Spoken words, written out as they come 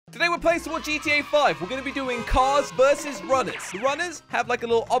Today we're playing some more GTA 5. We're going to be doing cars versus runners. The runners have like a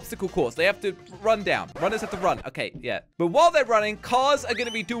little obstacle course. They have to run down. Runners have to run. Okay, yeah. But while they're running, cars are going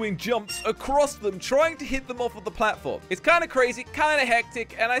to be doing jumps across them, trying to hit them off of the platform. It's kind of crazy, kind of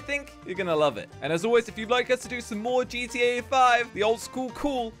hectic, and I think you're going to love it. And as always, if you'd like us to do some more GTA 5, the old school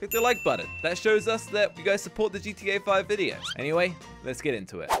cool, hit the like button. That shows us that you guys support the GTA 5 videos. Anyway, let's get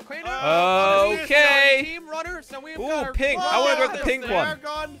into it. Okay. Team runner, so we've Ooh, pink. I want to drive the pink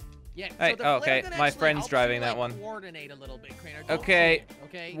one. Yeah, Hey, so okay, my friend's driving that one. Coordinate a little bit, Crainer. Okay.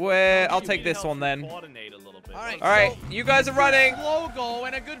 Okay. Where? I'll take this one then. All right, you guys are running. Slogo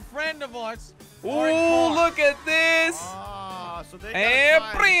and a good friend of ours. Ooh, look at this. So they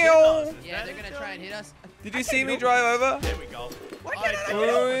Yeah, they're gonna try and hit us. Did you see me drive over? There we go. Why can't I Oh, get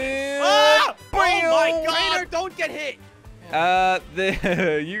over yeah. my God. Crainer, don't get hit.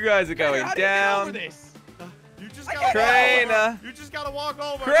 You guys are going How do you get over down. this? You just gotta Trainer. You just gotta walk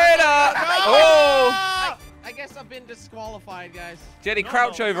over. Trainer. Oh. I guess I've been disqualified, guys. Jelly,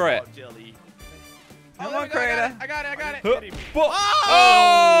 crouch over it. Jelly. Come there on, we go, Crainer. I got it.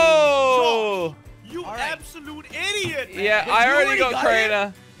 Oh! You All right. absolute idiot, man. Yeah, I already got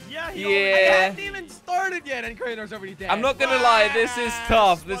Crainer. Yeah, I Yeah. haven't even started yet, and Crainer's already dead. I'm not gonna lie, this is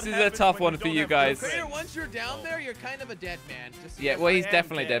tough. This What is a happens tough when one you for don't you have guys. good Crainer, once you're down there, you're kind of a dead man. Just so Yeah, you well, know. he's I am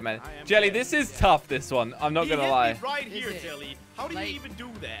definitely dead. dead, man. I am Jelly, dead. this is tough, this one. I'm not He gonna hit lie. me right here, Is it? Jelly. How do you Like- even do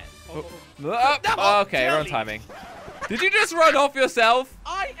that? Okay, wrong timing. Did you just run off yourself?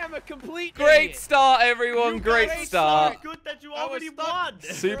 I am a complete Great idiot. start, everyone. You Great guys start. are good that you I was already stuck. won.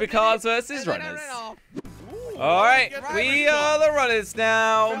 Supercars versus And then I runners. ran off. All right, Get we right are the runners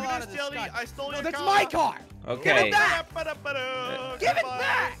now. Look Fell out at of this, the Jelly. sky. I stole No, your that's car. my car. Okay. back. Give it Goodbye.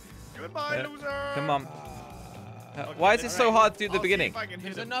 back. Goodbye, loser. Come on. Okay, Why is it all so right. hard to do the I'll see beginning? if I can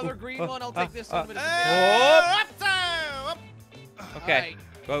hit There's him. another green one. I'll take this one. But it's a Hey, bit- up. Okay.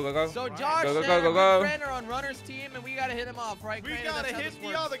 Go, go, go. So Josh Go, go, and go, go, go. my friend are on runner's team, and we gotta hit him off, right? We Crainer? gotta That's how hit this the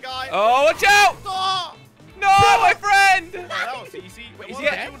works. other guy. Oh, watch out! Oh, No, my friend! that was easy. Wait, What is do he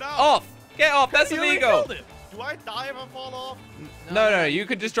I dead? do now? Off. Get off. That's You already illegal. killed him. Do I die if I fall off? No, you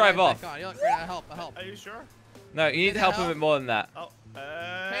could just drive off. back on. Look, Crainer, I'll help. Are you sure? No, you need to help him with more than that. Oh,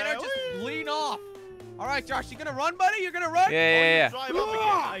 Crainer, just whee! lean off. All right, Josh, you gonna run, buddy? You're gonna run? Yeah. Drive up again.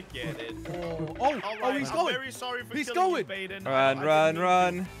 I get it. Oh, All right, he's I'm going. very sorry for He's killing you, going. Baden. Run, I run, didn't mean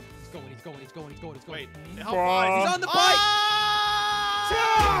run. He's going. Wait, how Bro. far? He's on the bike.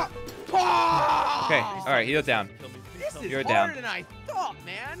 Ah! Okay, all right, you're down. Kill me, please This kill is me. You're harder down. than I thought,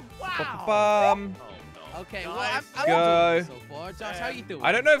 man. Wow. Bum. Oh, no. Okay, well, Guys, I'm go. doing so far. Josh, how you doing?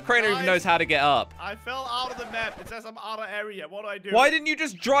 I don't know if Crainer even Guys. knows how to get up. I fell out of the map. It says I'm out of area. What do I do? Why didn't you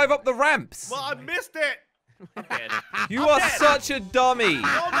just drive up the ramps? Well, I missed it. I'm dead. You are such a dummy. No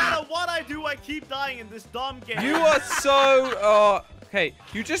matter what I do, I keep dying in this dumb game. You are so... okay,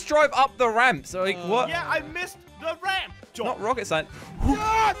 you just drive up the ramps. Like, what? Yeah, I missed the ramp. Not rocket science.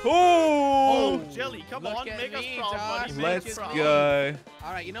 Oh, Oh! Jelly, come Look on, at make us me, proud, buddy. Josh. Make Let's us proud. go.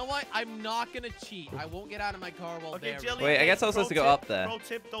 All right, you know what? I'm not gonna cheat. I won't get out of my car while Okay, there. Jelly. Wait, I hey, guess I was pro supposed to go tip- up there. Pro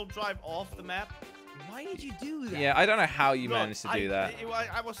tip: don't drive off the map. Why did you do that? Yeah, I don't know how you Look, managed to do that.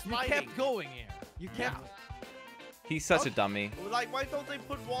 I was You sliding. kept going here. You kept. He's such a dummy. Like, why don't they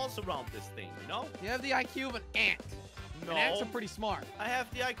put walls around this thing? You know? You have the IQ of an ant. No. And ants are pretty smart. I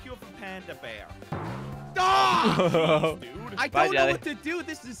have the IQ of a panda bear. Ah! Dude. I Bye, don't know Jelly. what to do.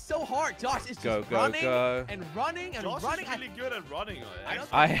 This is so hard, Josh. It's just Go, go, running go. and running and Josh running. is really good at running. I don't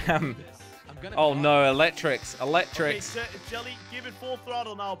I think am. this. I'm gonna. Oh be no, honest. electrics. Okay, Electrics. Jelly, give it full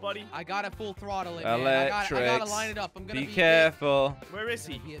throttle now, buddy. I got to full throttle it, man. I gotta Electrics. line it up. I'm gonna Be be careful. Where is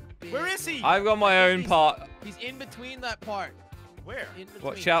Big. he? Be a big Where is he? boy. I've got my own part. He's in between that part. Where? In between,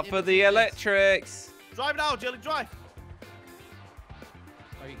 Watch out in for between the this. electrics. Drive now, Jelly, drive.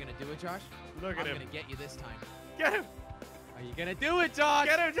 Are you gonna do it, Josh? Look I'm at him. gonna get you this time. Get him. Are you gonna do it, Josh?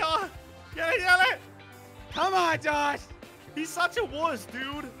 Get him, Josh. Get him, Jelly. Come on, Josh. He's such a wuss,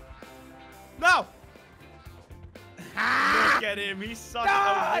 dude. No. Look at him. He's such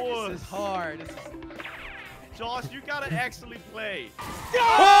Ah, a wuss. this is hard. This is... Josh, you gotta actually play.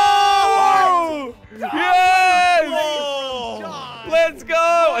 Oh! Yes! Whoa! Josh. Let's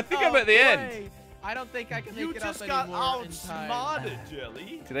go! I think I'm No at the end. way. I don't think I can make You it just up got anymore in time. outsmarted,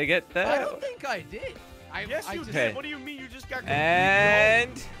 Jelly. Did I get I there? don't think I did. Yes, I you just, did. What do you mean? You just got completely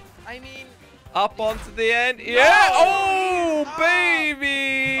And I mean, up onto the end. Yeah! Oh,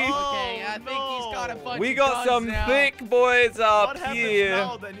 baby! okay, I think he's got a bunch We of got guns some now. thick boys What up happens here.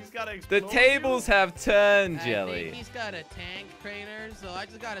 now, then? He's gotta The explode tables you? have turned, I Jelly. think he's got a tank, Crainer, so I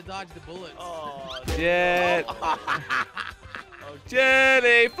just gotta dodge the bullets. Oh, Jet. okay.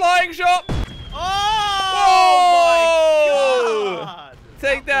 Jelly. Flying shot. Oh, Oh! my God.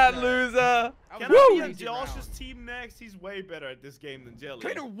 Take that, loser. Can Woo! I be on Easy Josh's round. team next? He's way better at this game than Jelly.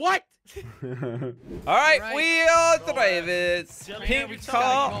 Trainer, what? All right, Right. we are Go drivers. Jelly, Pink we just car,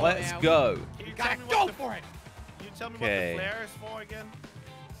 gotta go, let's man. go. Can you Gotta tell me go what the, for it. Can you tell me Okay. what the flare is for again?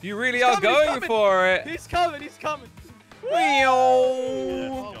 You really He's are coming, he's going coming. for it. He's coming. He's coming. Whee-oh.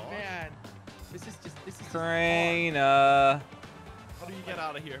 Oh Josh. man, this is just Crainer. How do you get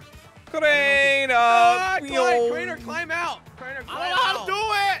out of here? Crainer. Crainer, climb out. Crainer, I climb don't know how out. to do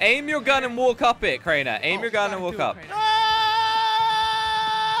it! Aim your gun and walk up it, Crainer. Aim Oh, your gun gotta and walk do it, up. Crainer.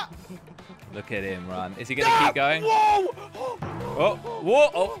 Ah! Look at him run. Is he gonna keep going? Whoa! Oh, whoa,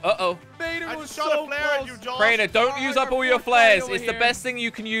 oh, uh-oh. Vader I was just shot so a flare at close. you, Josh. Crainer, don't Alright, use up we're all your full fight flares. over It's the here. best thing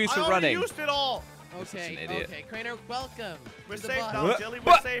you can use I for already running. used it all. Okay, an idiot. okay, Crainer, welcome. We're to the safe bus. now, What? Jelly. We're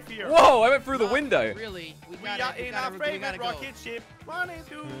What? safe here. Whoa, I went through the Not window. Really, we We are in our favorite rocket ship. Running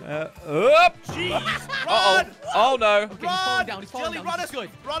through. Up. Jeez. Uh-oh. Run! Oh, no. Okay, he's falling Run! down. He's falling Jelly, down. run This us is good.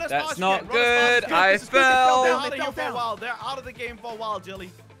 Run as That's fast as not you can. Run as fast good. as you can. I This is good. They fell They're fell. down. out of They here fell for a down. while. They're out of the game for a while, Jelly.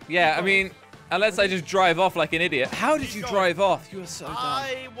 Yeah, I mean, unless I just drive off like an idiot. How did Keep you going. drive off? You were so dumb.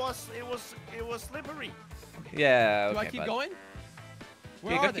 It was slippery. Yeah, Do I okay, keep bud. going?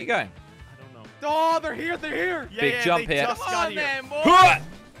 Where Keep are go- they? keep going. I don't know. Oh, they're here. They're here. Yeah, Big yeah, jump they here. just Come got on, here. man, boy. Huh!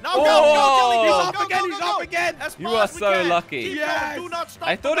 Now go, Oh! go, Jelly. He's Go, off go, again, go, he's go, off go. again. As You fast are as we so can. lucky. Keep Yes. going. Do not stop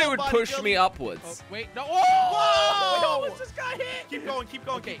I thought for it would nobody, push Jelly. me Oh, upwards. wait, no. Whoa! Oh! We almost just got hit. Keep going, keep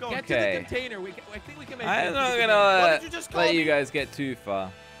going, Okay, keep going. get Okay. to the container. I think we can make I'm it. not What gonna did you just call let you me? guys get too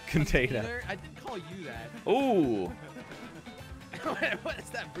far. Container. I didn't call you that. Ooh. What is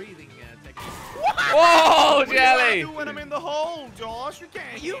that breathing technique? Whoa, What do you Jelly! do when I'm in the hole, Josh? You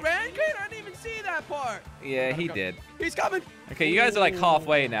can't. You ran, Crainer? I didn't even see that part. Yeah, he did. He's coming. Okay, you guys are like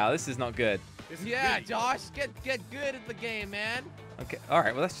halfway now. This is not good. This is Yeah, really- Josh, get good at the game, man. Okay, all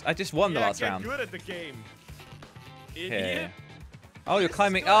right. Well, I just won the Yeah, last get round. good at the game. Okay. Idiot. Oh, you're This is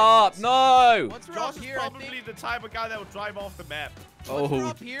climbing good. up. No. Once we're Josh up is here, I probably think. the type of guy that would drive off the map. Once we're Oh,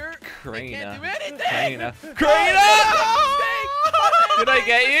 up here, they Crainer. can't do anything. Crainer. Oh, Crainer! Did I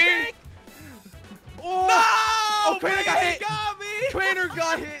get you? Mistake. Oh, No! oh, Crainer got Baby hit. got me! Crainer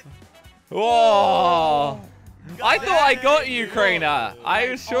got hit. Whoa. I thought I got you, Dang. Crainer. I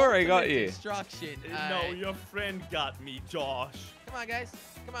was sure I got Ultimate you. Destruction. No, Alright. your friend got me, Josh. Come on, guys.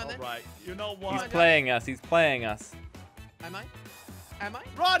 Come on, All then. right, you know what? He's playing us. He's playing us. Am I? Am I?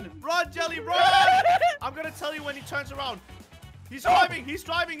 Run! Run, Jelly, run! I'm gonna tell you when he turns around. He's driving, he's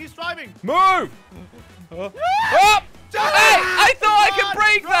driving, he's driving! Move! Up! Hey, I thought I could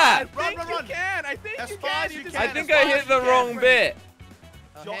break that! I think Run, you run. can. I think As you far can. as you just can. I have think to I far hit as the you wrong can, bit.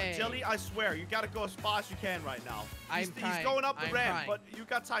 Okay. Jelly, I swear, you gotta go as fast as you can right now. I'm He's trying, going up the I'm ramp, trying. but you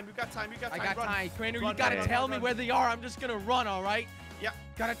got time, you got time, you got I time. got run. time. Crainer, you Run, gotta run, tell run, me run. where they are. I'm just gonna run, all right? Yeah.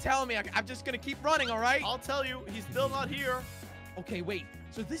 Gotta tell me. I'm just gonna keep running, all right? I'll tell you, he's still not here. Okay, wait.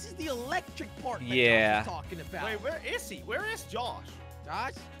 So this is the electric part that Yeah. Josh was talking about. Wait, where is he? Where is Josh?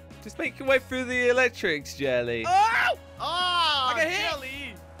 Josh? Just make your way through the electrics, Jelly. Oh! Ah, I got hit.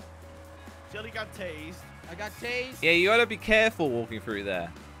 Jelly! Jelly got tased. I got tased. Yeah, you gotta be careful walking through there.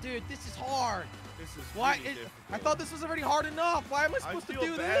 Dude, this is hard. This is Why? really difficult. I thought this was already hard enough. Why am I I supposed to feel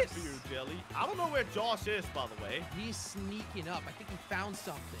do bad this? for you, Jelly. I don't know where Josh is, by the way. He's sneaking up. I think he found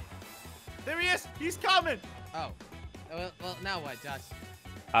something. There he is. He's coming. Oh. Well, now what, Josh?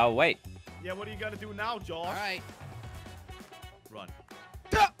 Oh, wait. Yeah, what are you gonna do now, Josh? All right. Run.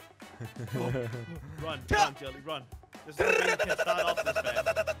 Duh! Run, run, Jelly, run. There's no way he can start off this man.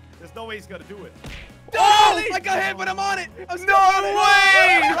 There's no way he's gonna do it. Oh! I got hit, but I'm on it. I'm still No on it.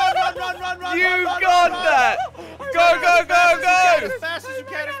 way! Run, run, run, run, run, You run, run, got run, run. that! Go, go, go, go! As fast as you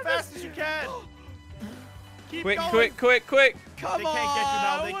can, as fast as you can. Keep Quick, going. quick, quick, quick! Come They can't get you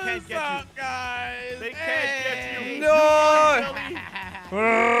now. They on, can't what's get you. up, guys? They can't get you. No! Jelly.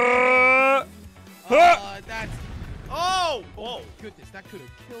 That's Oh! Oh! goodness. That could have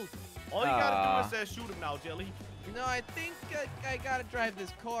killed me. All you gotta do is shoot him now, Jelly. No, I think I gotta drive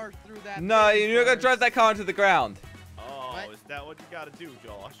this car through that. No, thing you're gonna first. drive that car into the ground. Oh, What? is that what you gotta do,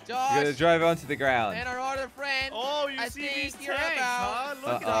 Josh? You're gonna Josh drive it onto the ground. and our other friend. Oh, you I see think these you're tanks, huh?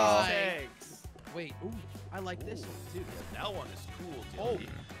 about Look to at these die. tanks. Wait, ooh, I like this one too. That one is cool, Oh. Jelly.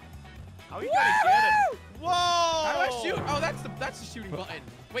 How are you gonna get him? Whoa! How do I shoot? Oh, that's the shooting button.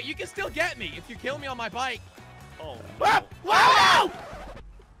 Wait, you can still get me if you kill me on my bike. Oh. Whoa! Whoa!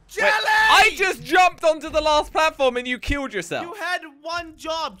 Wait, I just jumped onto the last platform and you killed yourself. You had one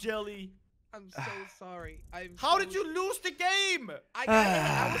job, Jelly. I'm so sorry. How did you lose the game?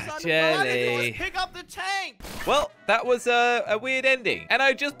 I was on Jelly. All I had to do was pick up the tank. Well, that was a weird ending. And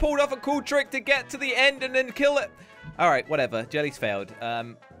I just pulled off a cool trick to get to the end and then kill it. All right, whatever. Jelly's failed.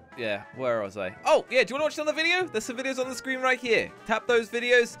 Yeah, where was I? Oh, yeah, do you want to watch another video? There's some videos on the screen right here. Tap those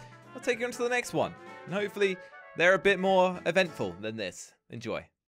videos. I'll take you on to the next one. And hopefully, they're a bit more eventful than this. Enjoy.